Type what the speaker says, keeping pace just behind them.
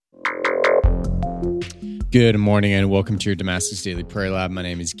Good morning and welcome to your Damascus Daily Prayer Lab. My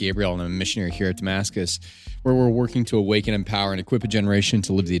name is Gabriel and I'm a missionary here at Damascus, where we're working to awaken, empower, and equip a generation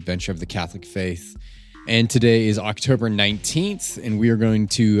to live the adventure of the Catholic faith. And today is October 19th, and we are going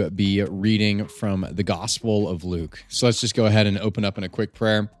to be reading from the Gospel of Luke. So let's just go ahead and open up in a quick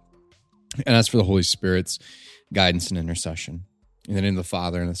prayer and ask for the Holy Spirit's guidance and intercession. In the name of the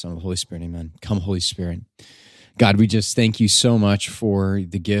Father, and the Son, and the Holy Spirit, amen. Come, Holy Spirit. God, we just thank you so much for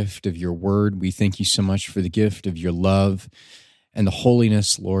the gift of your word. We thank you so much for the gift of your love and the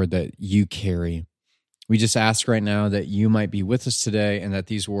holiness, Lord, that you carry. We just ask right now that you might be with us today and that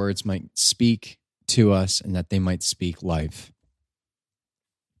these words might speak to us and that they might speak life.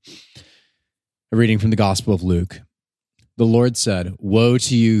 A reading from the Gospel of Luke. The Lord said, "Woe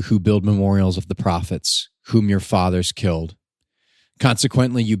to you who build memorials of the prophets, whom your fathers killed.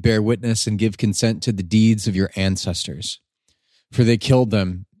 Consequently, you bear witness and give consent to the deeds of your ancestors, for they killed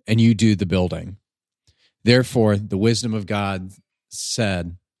them, and you do the building. Therefore, the wisdom of God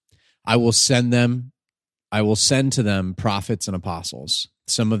said, I will send to them prophets and apostles.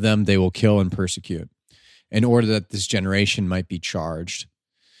 Some of them they will kill and persecute, in order that this generation might be charged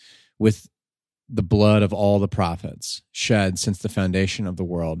with the blood of all the prophets shed since the foundation of the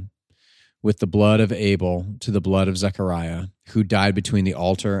world, with the blood of Abel to the blood of Zechariah, who died between the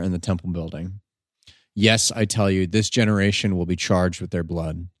altar and the temple building. Yes, I tell you, this generation will be charged with their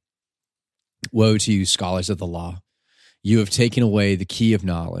blood. Woe to you, scholars of the law! You have taken away the key of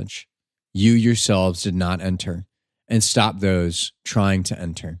knowledge. You yourselves did not enter, and stopped those trying to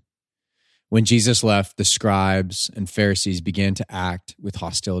enter." When Jesus left, the scribes and Pharisees began to act with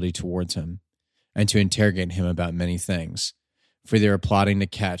hostility towards him and to interrogate him about many things, for they were plotting to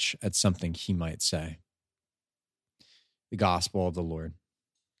catch at something he might say. The Gospel of the Lord.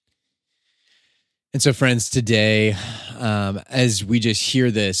 And so, friends, today, as we just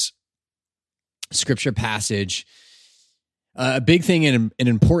hear this scripture passage, a big thing and an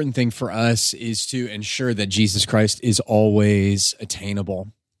important thing for us is to ensure that Jesus Christ is always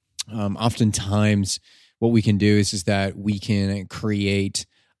attainable. Oftentimes, what we can do is that we can create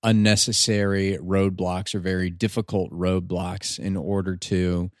unnecessary roadblocks or very difficult roadblocks in order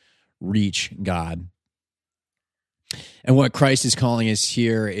to reach God. And what Christ is calling us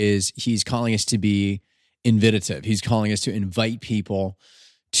here is he's calling us to be invitative. He's calling us to invite people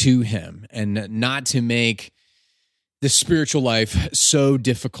to him and not to make the spiritual life so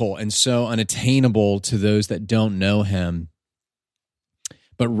difficult and so unattainable to those that don't know him,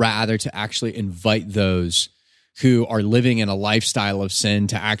 but rather to actually invite those who are living in a lifestyle of sin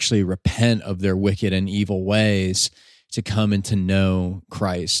to actually repent of their wicked and evil ways, to come and to know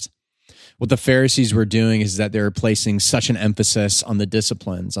Christ. What the Pharisees were doing is that they were placing such an emphasis on the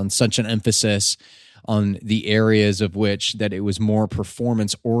disciplines, on such an emphasis on the areas of which that it was more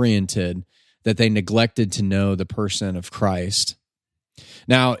performance-oriented, that they neglected to know the person of Christ.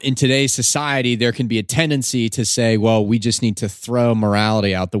 Now, in today's society, there can be a tendency to say, well, we just need to throw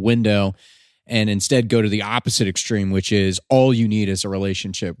morality out the window and instead go to the opposite extreme, which is all you need is a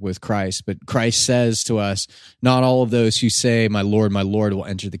relationship with Christ. But Christ says to us, not all of those who say, my Lord, will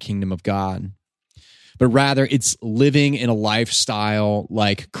enter the kingdom of God. But rather, it's living in a lifestyle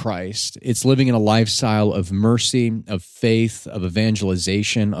like Christ. It's living in a lifestyle of mercy, of faith, of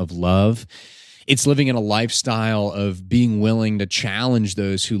evangelization, of love. It's living in a lifestyle of being willing to challenge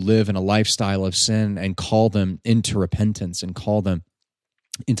those who live in a lifestyle of sin and call them into repentance and call them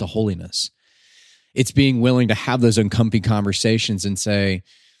into holiness. It's being willing to have those uncomfy conversations and say,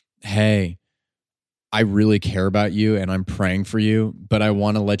 hey, I really care about you and I'm praying for you, but I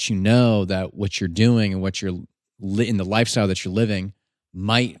want to let you know that what you're doing and what you're in the lifestyle that you're living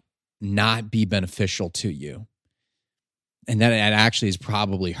might not be beneficial to you. And that it actually is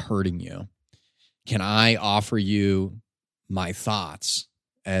probably hurting you. Can I offer you my thoughts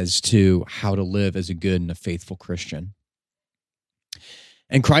as to how to live as a good and a faithful Christian?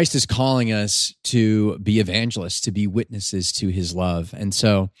 And Christ is calling us to be evangelists, to be witnesses to his love. And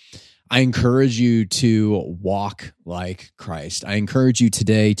so I encourage you to walk like Christ. I encourage you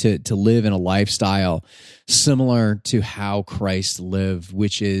today to live in a lifestyle similar to how Christ lived,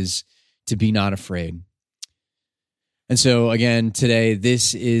 which is to be not afraid. And so again, today,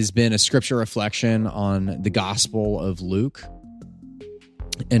 this has been a scripture reflection on the Gospel of Luke.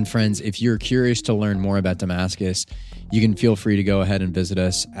 And friends, if you're curious to learn more about Damascus, you can feel free to go ahead and visit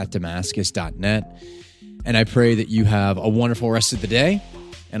us at damascus.net. And I pray that you have a wonderful rest of the day.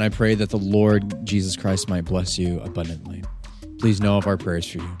 And I pray that the Lord Jesus Christ might bless you abundantly. Please know of our prayers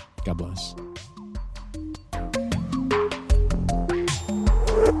for you. God bless.